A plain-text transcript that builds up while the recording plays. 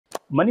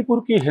मणिपुर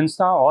की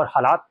हिंसा और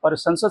हालात पर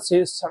संसद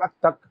से सड़क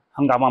तक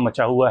हंगामा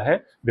मचा हुआ है।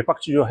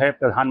 विपक्ष जो है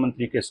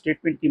प्रधानमंत्री के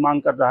स्टेटमेंट की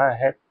मांग कर रहा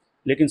है,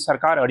 लेकिन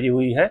सरकार अड़ी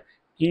हुई है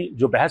कि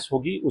जो बहस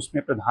होगी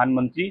उसमें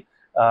प्रधानमंत्री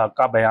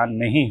का बयान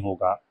नहीं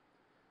होगा।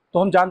 तो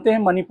हम जानते हैं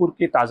मणिपुर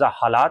के ताज़ा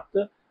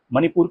हालात।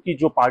 मणिपुर की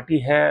जो पार्टी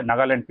है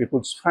नागालैंड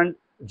पीपुल्स फ्रंट,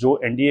 जो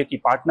एनडीए की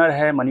पार्टनर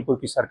है, मणिपुर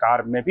की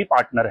सरकार में भी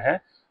पार्टनर है,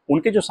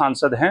 उनके जो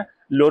सांसद हैं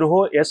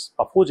लोरहो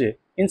पफोजे,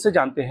 इनसे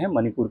जानते हैं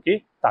मणिपुर के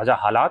ताज़ा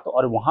हालात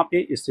और वहाँ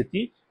पे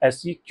स्थिति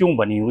ऐसी क्यों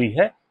बनी हुई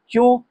है,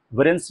 क्यों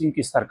बीरेन सिंह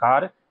की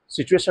सरकार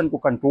सिचुएशन को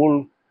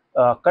कंट्रोल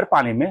कर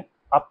पाने में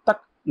अब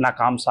तक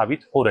नाकाम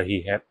साबित हो रही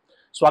है।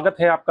 स्वागत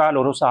है आपका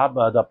लोरहो साहब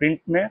द प्रिंट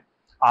में।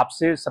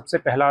 आपसे सबसे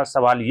पहला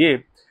सवाल ये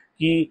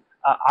कि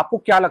आपको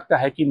क्या लगता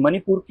है कि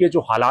मणिपुर के जो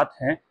हालात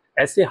हैं,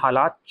 ऐसे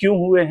हालात क्यों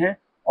हुए हैं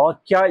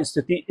और क्या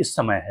स्थिति इस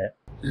समय है?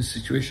 The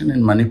situation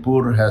in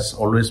Manipur has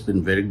always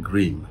been very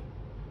grim.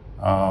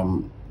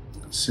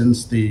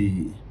 Since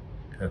the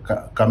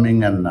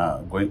coming and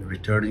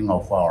returning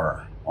of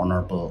our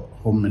Honorable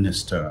Home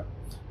Minister,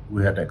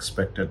 we had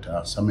expected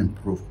some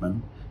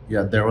improvement.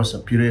 Yeah, there was a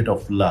period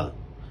of lull,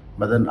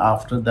 but then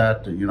after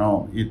that,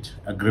 it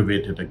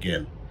aggravated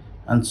again.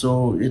 And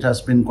so it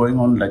has been going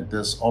on like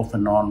this off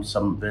and on.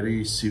 Some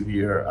very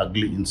severe,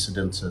 ugly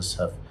incidences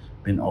have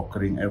been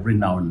occurring every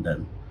now and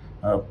then.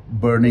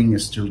 Burning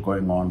is still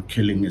going on,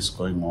 killing is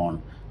going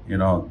on,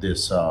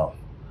 this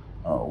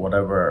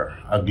whatever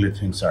ugly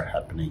things are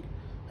happening.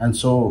 And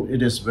so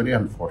it is very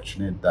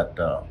unfortunate that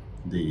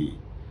the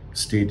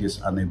state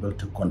is unable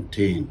to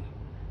contain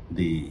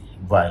the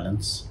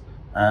violence.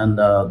 And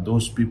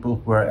those people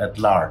who are at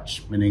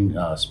large, meaning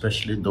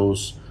especially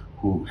those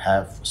who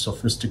have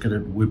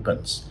sophisticated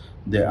weapons,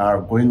 they are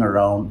going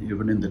around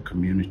even in the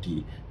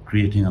community,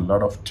 creating a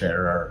lot of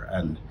terror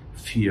and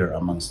fear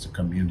amongst the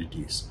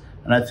communities.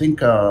 And I think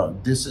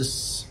this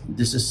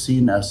is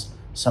seen as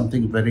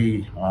something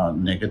very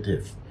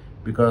negative,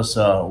 because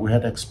we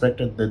had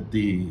expected that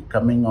the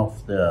coming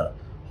of the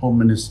Home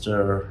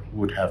Minister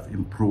would have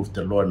improved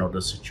the law and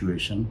order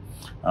situation.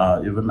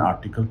 Even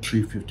Article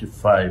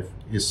 355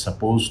 is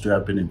supposed to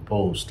have been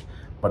imposed,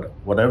 but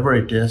whatever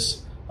it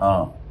is,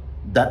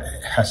 that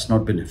has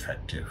not been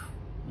effective.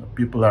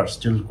 People are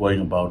still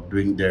going about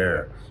doing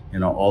their,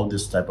 all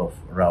this type of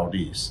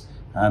rowdies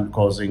and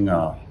causing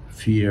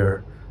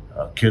fear,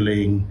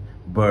 killing,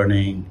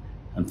 burning,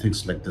 and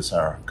things like this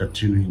are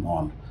continuing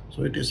on.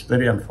 So it is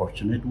very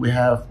unfortunate. We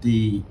have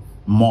the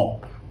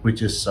mob,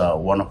 which is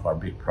one of our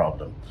big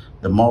problems.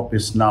 The mob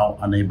is now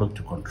unable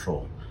to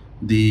control.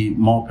 The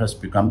mob has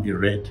become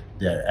irate.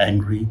 They are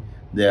angry.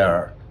 They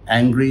are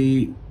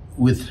angry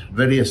with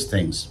various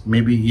things.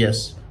 Maybe,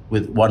 yes,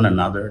 with one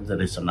another.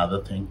 That is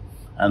another thing.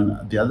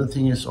 And the other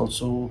thing is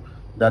also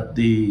that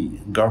the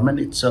government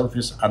itself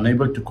is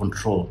unable to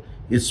control.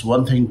 It's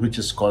one thing which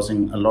is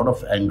causing a lot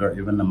of anger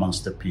even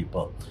amongst the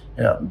people.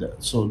 Yeah,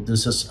 so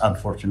this is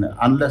unfortunate.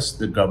 Unless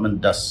the government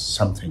does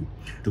something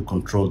to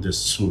control this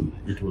soon,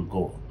 it will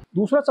go.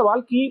 दूसरा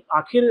सवाल कि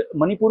आखिर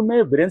मणिपुर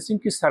में बीरेन सिंह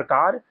की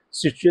सरकार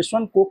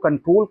situation को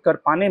control कर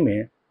पाने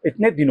में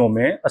इतने दिनों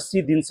में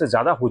 80 दिन से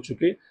ज़्यादा हो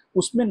चुके,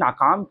 उसमें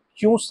नाकाम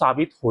क्यों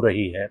साबित हो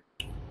रही है?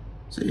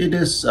 So it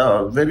is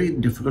very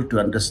difficult to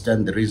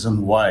understand the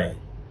reason why.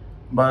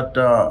 But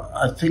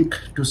I think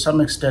to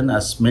some extent,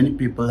 as many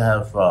people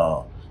have,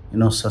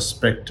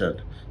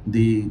 suspected,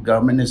 the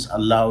government is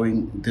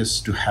allowing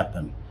this to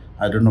happen.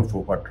 I don't know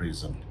for what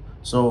reason.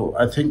 So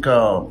I think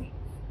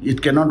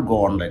it cannot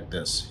go on like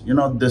this.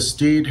 The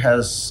state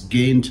has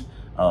gained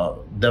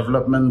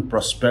development,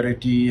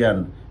 prosperity,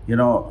 and,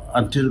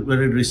 until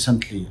very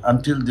recently,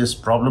 until this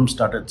problem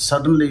started,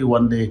 suddenly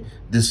one day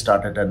this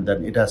started, and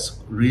then it has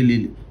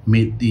really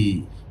made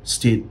the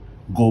state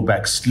go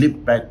back,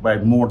 slip back by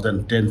more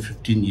than 10,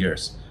 15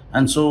 years.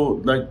 And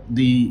so like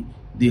the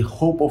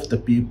hope of the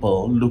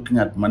people looking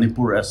at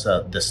Manipur as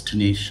a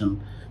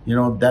destination,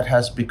 that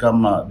has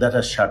become, that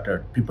has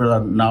shattered. People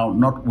are now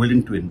not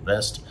willing to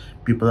invest.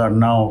 People are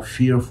now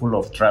fearful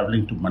of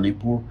traveling to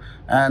Manipur.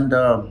 And,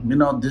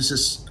 this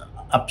is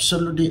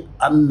absolutely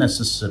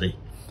unnecessary.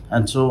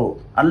 And so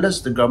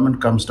unless the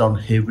government comes down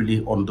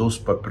heavily on those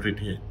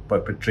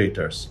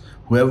perpetrators,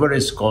 whoever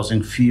is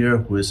causing fear,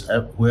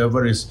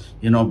 whoever is,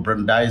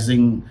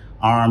 brandishing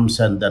arms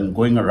and then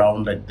going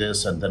around like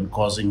this and then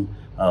causing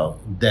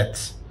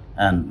death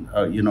and,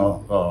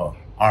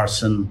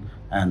 arson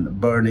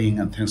and burning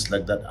and things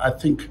like that, I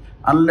think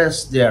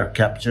unless they are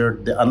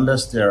captured,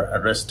 unless they are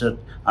arrested,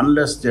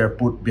 unless they are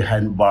put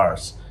behind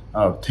bars,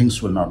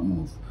 things will not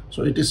move.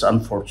 So it is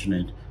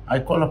unfortunate. I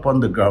call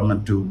upon the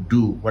government to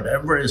do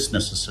whatever is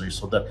necessary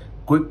so that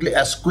quickly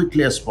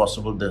as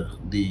possible,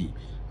 the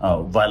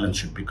violence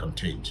should be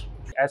contained.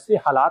 ऐसे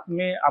हालात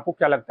में आपको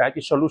क्या लगता है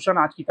कि solution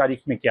आज की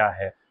तारीख में क्या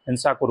है?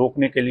 हिंसा को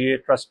रोकने के लिए,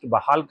 ट्रस्ट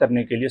बहाल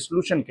करने के लिए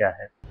सोल्यूशन क्या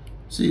है?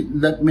 See,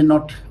 let me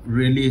not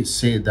really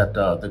say that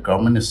the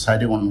government is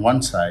siding on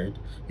one side.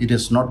 It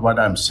is not what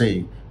I'm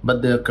saying.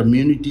 But the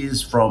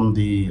communities from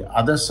the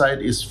other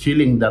side is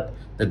feeling that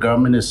the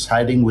government is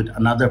siding with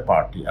another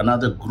party,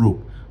 another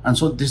group. And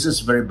so this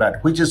is very bad,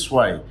 which is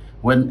why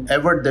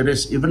whenever there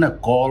is even a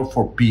call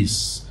for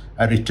peace,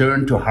 a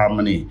return to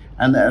harmony,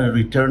 and a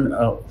return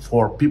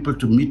for people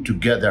to meet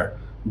together,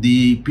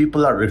 the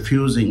people are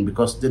refusing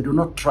because they do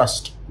not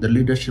trust the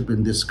leadership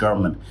in this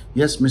government.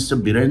 Yes,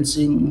 Mr. Biren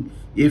Singh,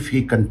 if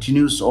he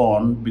continues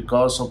on,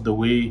 because of the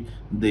way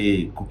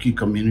the Kuki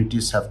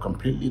communities have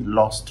completely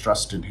lost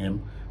trust in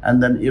him,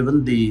 and then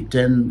even the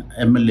 10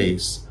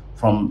 MLAs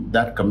from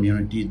that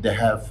community, they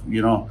have,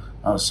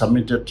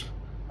 submitted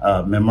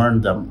a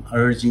memorandum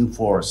urging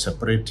for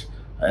separate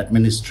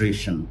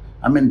administration.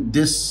 I mean,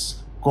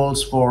 this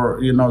calls for,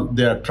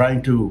 they are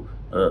trying to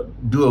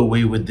do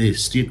away with the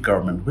state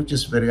government, which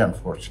is very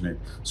unfortunate.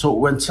 So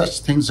when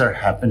such things are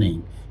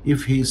happening,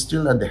 if he is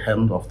still at the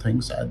helm of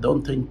things, I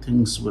don't think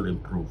things will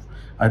improve.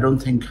 I don't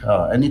think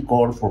any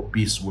call for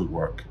peace will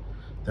work.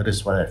 That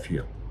is what I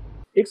feel.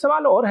 एक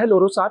सवाल और है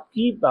लोरो साहब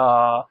की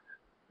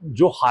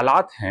जो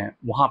हालात हैं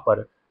वहाँ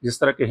पर, जिस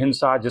तरह के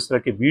हिंसा, जिस तरह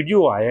के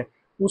वीडियो आए,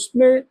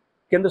 उसमें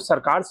केंद्र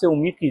सरकार से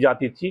उम्मीद की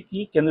जाती थी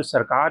कि केंद्र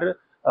सरकार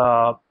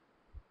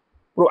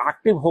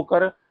प्रोएक्टिव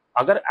होकर,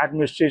 अगर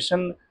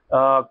एडमिनिस्ट्रेशन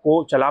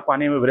को चला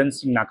पाने में वीरेंद्र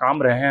सिंह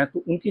नाकाम रहे हैं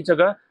तो उनकी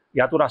जगह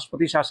या तो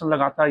राष्ट्रपति शासन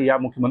लगाता या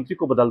मुख्यमंत्री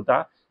को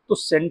बदलता. तो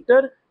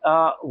centre,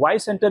 why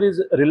centre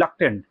is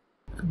reluctant?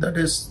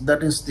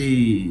 That is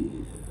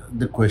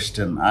the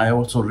question. I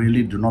also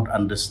really do not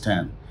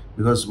understand,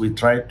 because we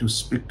try to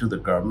speak to the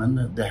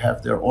government. They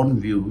have their own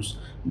views.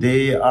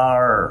 They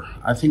are,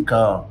 I think,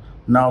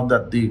 now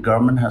that the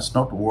government has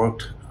not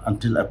worked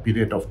until a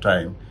period of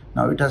time,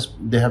 now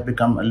they have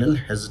become a little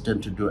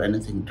hesitant to do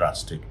anything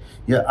drastic.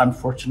 Yeah,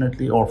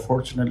 unfortunately or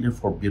fortunately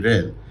for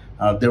Biren,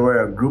 there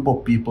were a group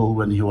of people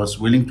when he was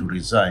willing to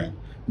resign.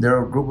 There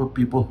are a group of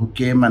people who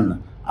came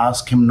and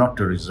asked him not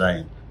to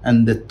resign,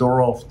 and they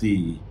tore off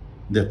the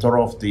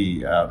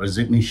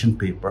resignation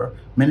paper.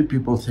 Many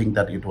people think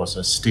that it was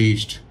a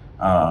staged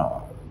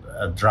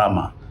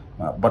drama.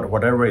 But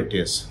whatever it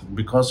is,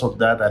 because of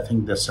that, I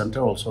think the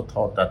center also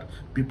thought that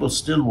people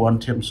still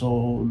want him.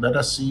 So let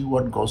us see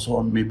what goes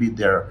on. Maybe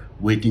they're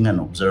waiting and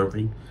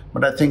observing.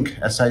 But I think,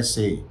 as I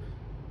say,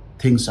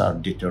 things are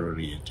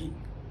deteriorating.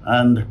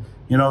 And,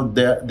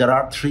 there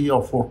are 3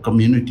 or 4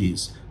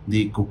 communities,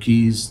 the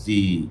Kukis,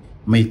 the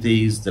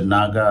Meiteis, the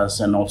Nagas,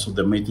 and also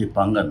the Meitei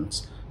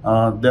Pangans.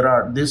 There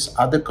are these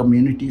other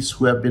communities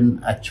who have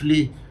been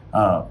actually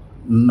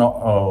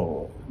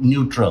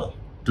neutral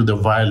to the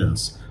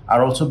violence,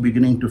 are also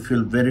beginning to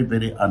feel very,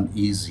 very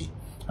uneasy.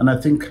 And I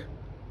think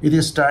it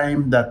is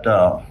time that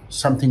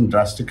something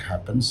drastic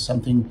happens,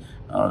 something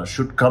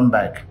should come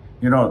back.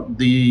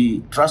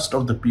 The trust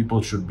of the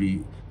people should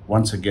be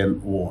once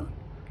again won.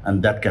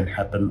 And that can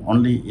happen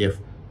only if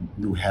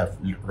you have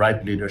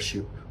right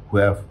leadership, who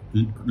have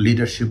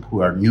leadership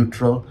who are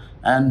neutral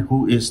and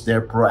who is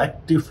there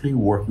proactively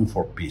working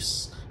for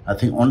peace. I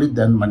think only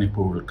then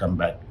Manipur will come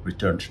back,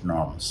 return to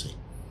normalcy.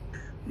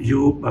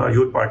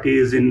 Your party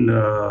is in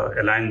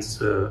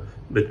alliance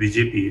with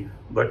BJP,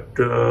 but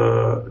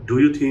do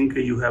you think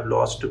you have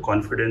lost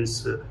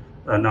confidence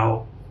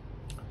now?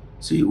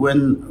 See,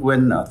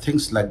 when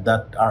things like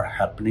that are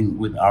happening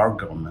with our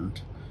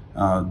government,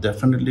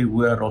 definitely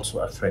we are also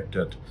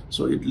affected.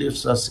 So it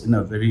leaves us in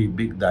a very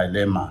big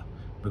dilemma,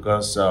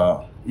 because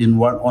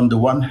on the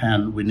one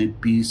hand, we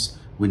need peace,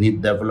 we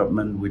need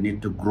development, we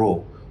need to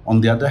grow. On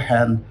the other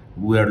hand,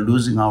 we are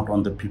losing out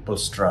on the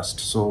people's trust.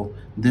 So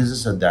this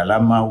is a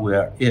dilemma we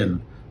are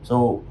in.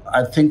 So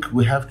I think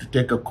we have to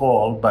take a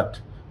call,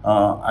 but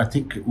I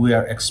think we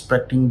are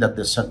expecting that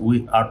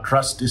our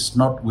trust is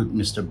not with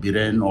Mr.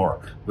 Biren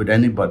or with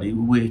anybody.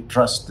 We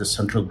trust the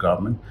central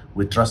government.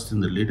 We trust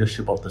in the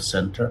leadership of the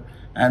center,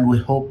 and we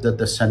hope that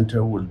the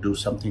center will do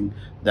something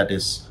that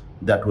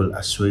will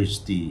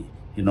assuage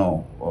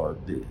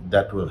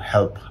that will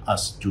help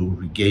us to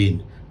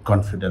regain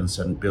confidence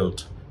and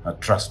build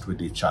trust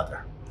with each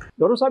other.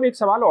 लोरो साहब, एक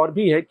सवाल और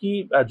भी है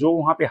कि जो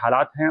वहाँ पे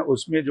हालात हैं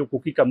उसमें जो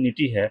कुकी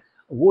कम्युनिटी है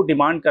वो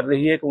डिमांड कर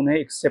रही है कि उन्हें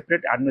एक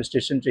सेपरेट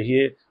एडमिनिस्ट्रेशन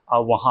चाहिए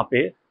वहाँ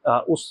पे,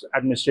 उस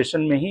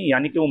एडमिनिस्ट्रेशन में ही,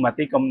 यानी कि वो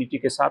मैतेई कम्युनिटी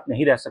के साथ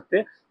नहीं रह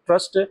सकते.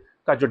 ट्रस्ट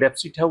का जो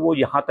डेफिसिट है वो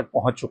यहाँ तक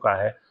पहुँच चुका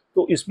है.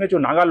 तो इसमें जो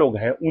नागा लोग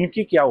हैं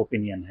उनकी क्या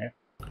ओपिनियन है?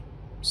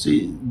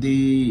 See,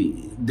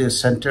 the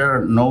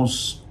center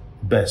knows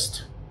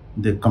best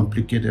the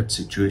complicated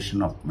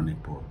situation of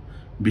Manipur.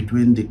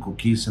 Between the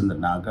Kukis and the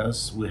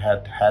Nagas, we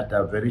had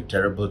a very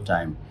terrible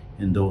time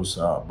in those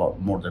about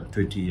more than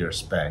 20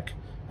 years back.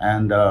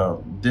 And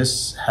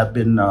this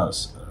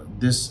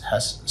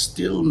has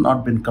still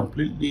not been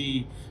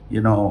completely,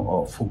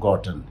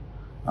 forgotten.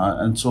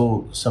 And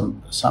so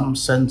some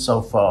sense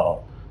of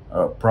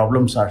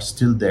problems are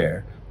still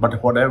there.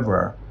 But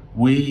whatever,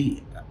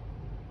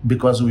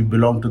 because we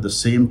belong to the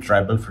same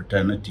tribal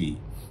fraternity,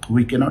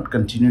 we cannot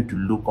continue to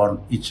look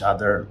on each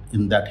other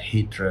in that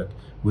hatred.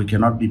 We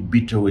cannot be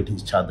bitter with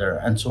each other.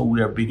 And so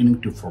we are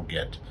beginning to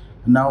forget.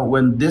 Now,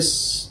 when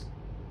this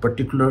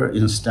particular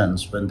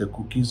instance, when the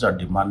Kukis are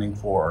demanding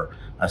for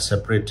a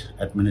separate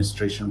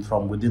administration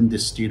from within the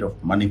state of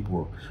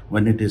Manipur,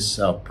 when it is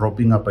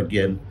propping up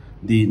again,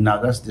 the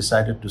Nagas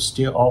decided to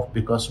stay off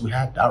because we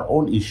had our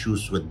own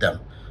issues with them.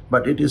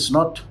 But it is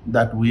not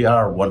that we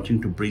are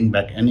wanting to bring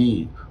back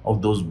any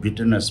of those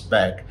bitterness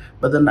back.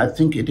 But then I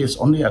think it is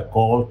only a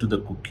call to the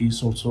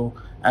Kukis also,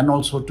 and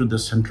also to the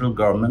central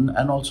government,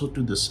 and also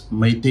to the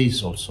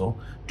Meiteis also,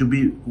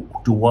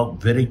 to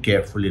work very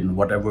carefully in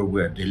whatever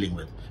we are dealing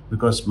with.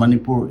 Because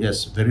Manipur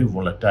is very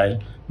volatile.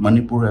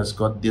 Manipur has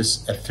got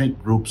these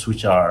ethnic groups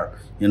which are,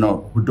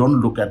 who don't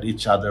look at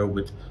each other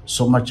with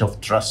so much of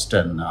trust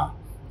and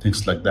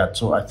things like that.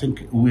 So I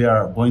think we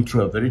are going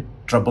through a very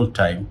troubled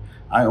time.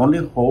 I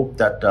only hope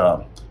that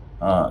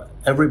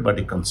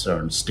everybody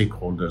concerned,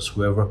 stakeholders,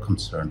 whoever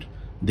concerned,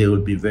 they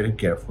will be very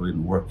careful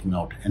in working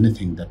out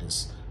anything that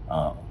is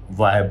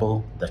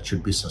viable, that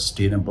should be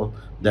sustainable,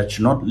 that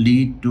should not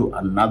lead to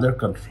another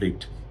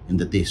conflict in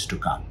the days to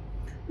come.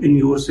 In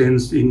your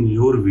sense, in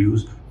your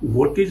views,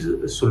 what is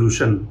the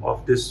solution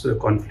of this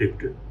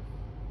conflict?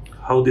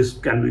 How this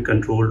can be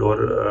controlled,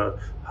 or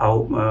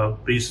how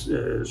peace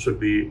should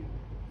be?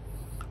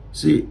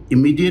 See,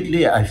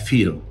 immediately I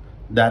feel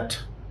that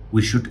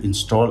we should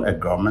install a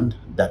government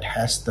that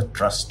has the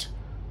trust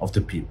of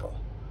the people.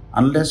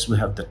 Unless we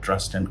have the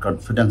trust and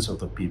confidence of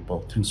the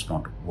people, things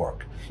don't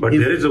work. But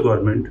there is a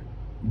government.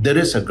 There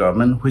is a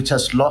government which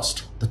has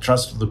lost the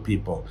trust of the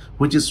people,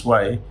 which is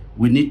why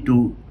we need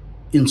to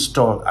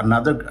install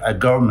a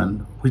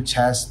government which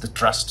has the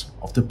trust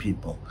of the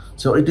people.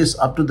 So it is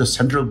up to the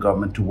central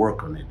government to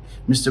work on it.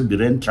 Mr.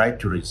 Biren tried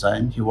to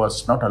resign. He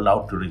was not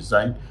allowed to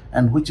resign,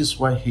 and which is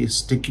why he is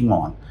sticking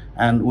on.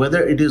 And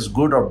whether it is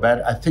good or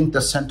bad, I think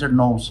the center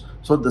knows.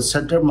 So the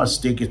center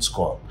must take its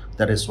call.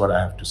 That is what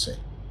I have to say.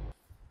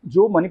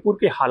 जो मणिपुर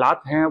के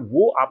हालात हैं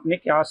वो आपने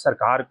क्या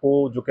सरकार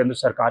को, जो केंद्र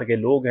सरकार के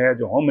लोग हैं,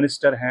 जो होम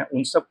मिनिस्टर हैं,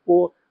 उन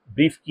सबको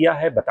ब्रीफ किया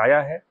है, बताया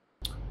है?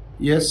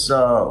 Yes,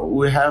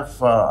 we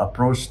have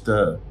approached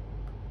the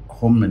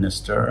Home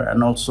Minister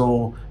and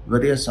also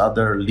various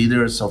other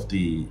leaders of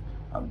the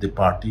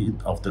party,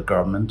 of the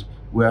government.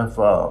 We have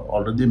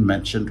already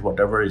mentioned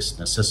whatever is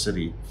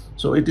necessary.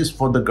 So it is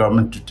for the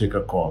government to take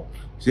a call.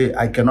 See,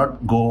 I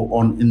cannot go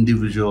on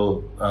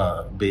individual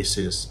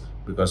basis,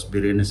 because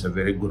Biren is a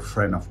very good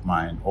friend of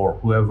mine, or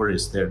whoever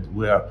is there.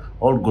 We are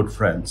all good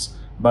friends.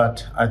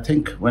 But I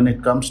think when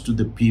it comes to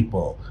the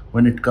people,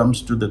 when it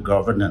comes to the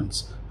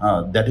governance,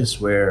 that is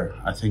where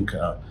I think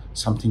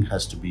something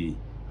has to be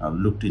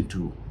looked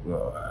into,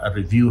 a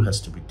review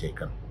has to be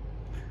taken.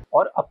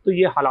 और अब तो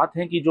ये हालात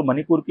हैं कि जो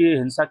मणिपुर की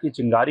हिंसा की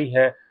चिंगारी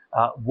है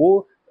वो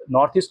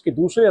नॉर्थ ईस्ट के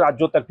दूसरे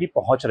राज्यों तक भी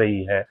पहुंच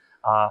रही है।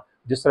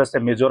 जिस तरह से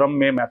मिजोरम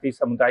में मैती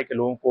समुदाय के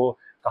लोगों को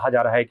कहा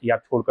जा रहा है कि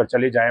आप छोड़कर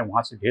चले जाएं,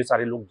 वहां से ढेर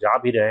सारे लोग जा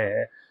भी रहे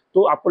हैं।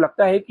 तो आपको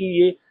लगता है कि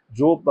ये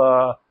जो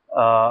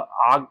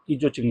आग की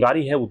जो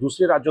चिंगारी है वो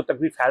दूसरे राज्यों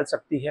तक भी फैल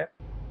सकती है?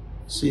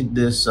 See,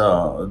 these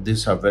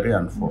are very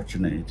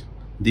unfortunate.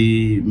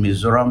 The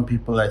Mizoram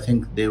people, I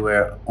think they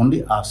were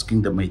only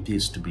asking the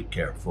Meiteis to be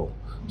careful.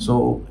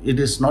 So it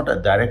is not a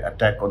direct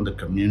attack on the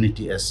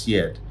community as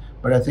yet,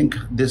 but I think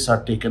these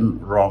are taken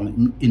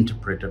wrong,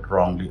 interpreted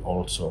wrongly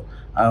also.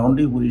 I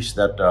only wish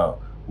that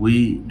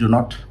we do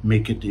not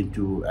make it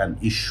into an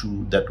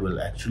issue that will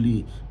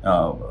actually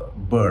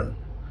burn.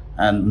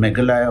 And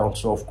Meghalaya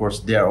also, of course,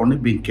 they are only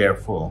being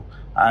careful.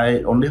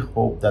 I only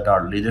hope that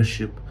our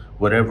leadership,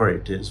 wherever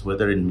it is,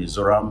 whether in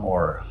Mizoram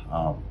or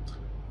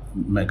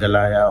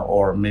Meghalaya,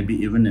 or maybe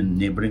even in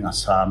neighboring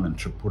Assam and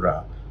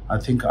Tripura, I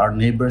think our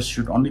neighbors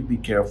should only be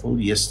careful.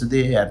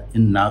 Yesterday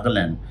in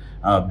Nagaland,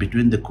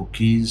 between the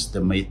Kukis, the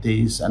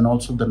Meiteis, and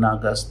also the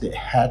Nagas, they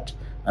had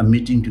a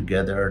meeting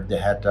together. They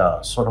had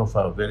sort of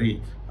a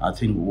very, I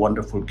think,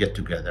 wonderful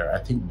get-together. I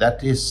think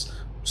that is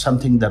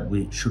something that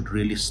we should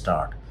really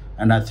start.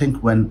 And I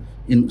think when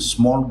in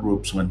small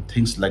groups, when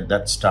things like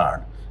that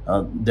start,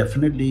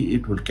 definitely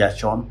it will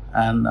catch on,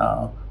 and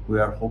we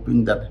are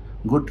hoping that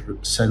good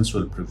sense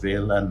will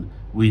prevail, and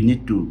we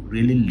need to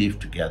really live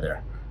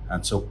together,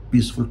 and so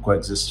peaceful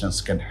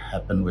coexistence can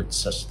happen with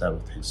such type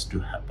of things to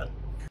happen.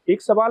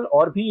 एक सवाल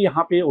और भी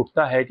यहाँ पे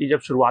उठता है कि जब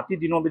शुरुआती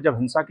दिनों में जब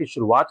हिंसा की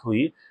शुरुआत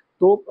हुई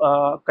तो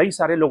कई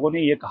सारे लोगों ने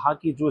ये कहा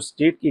कि जो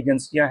स्टेट की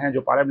एजेंसियां हैं,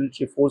 जो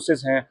पैरामिलिट्री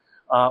फोर्सेस हैं,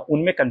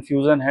 उनमें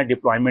कंफ्यूजन है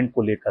डिप्लॉयमेंट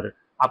को लेकर।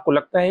 आपको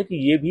लगता है कि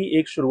ये भी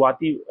एक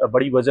शुरुआती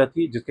बड़ी वजह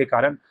थी जिसके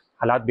कारण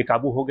हालात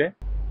बेकाबू हो गए?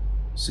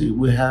 See,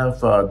 we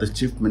have the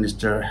chief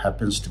minister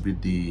happens to be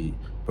the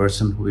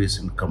person who is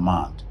in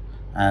command,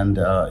 and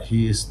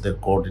he is the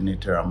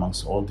coordinator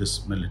amongst all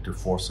these military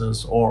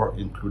forces, or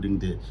including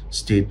the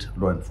state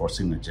law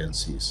enforcing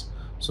agencies.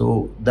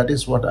 So that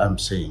is what I'm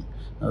saying.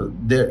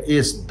 There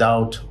is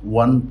doubt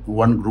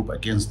one group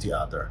against the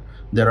other.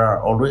 There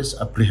are always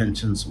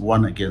apprehensions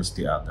one against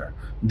the other.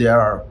 There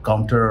are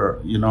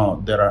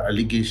there are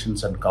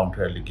allegations and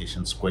counter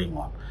allegations going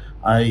on.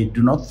 I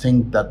do not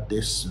think that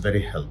this is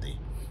very healthy.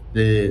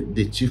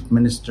 The chief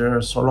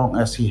minister, so long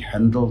as he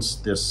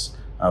handles this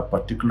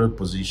particular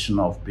position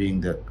of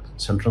being the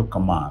central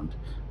command,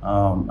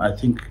 I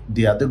think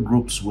the other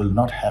groups will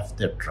not have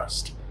their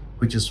trust,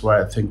 which is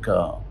why I think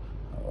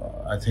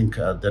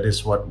that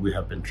is what we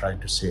have been trying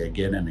to say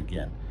again and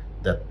again,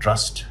 that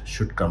trust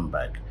should come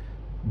back.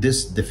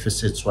 This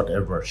deficits,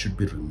 whatever, should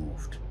be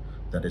removed.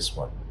 That is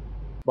what.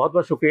 बहुत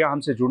बहुत शुक्रिया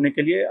हमसे जुड़ने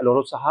के लिए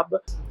लोरो साहब।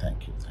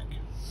 Thank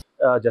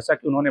you. जैसा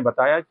कि उन्होंने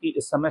बताया कि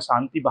इस समय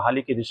शांति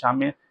बहाली की दिशा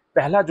में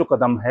पहला जो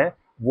कदम है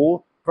वो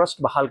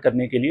ट्रस्ट बहाल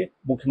करने के लिए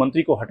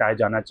मुख्यमंत्री को हटाया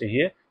जाना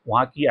चाहिए,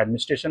 वहाँ की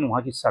एडमिनिस्ट्रेशन,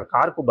 वहाँ की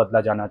सरकार को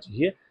बदला जाना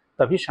चाहिए,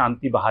 तभी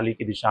शांति बहाली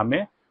की दिशा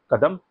में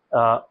कदम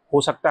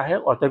हो सकता है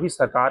और तभी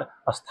सरकार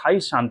अस्थायी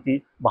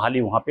शांति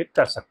बहाली वहाँ पे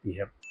कर सकती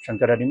है।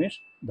 Shankar Animesh,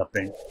 the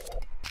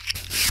print.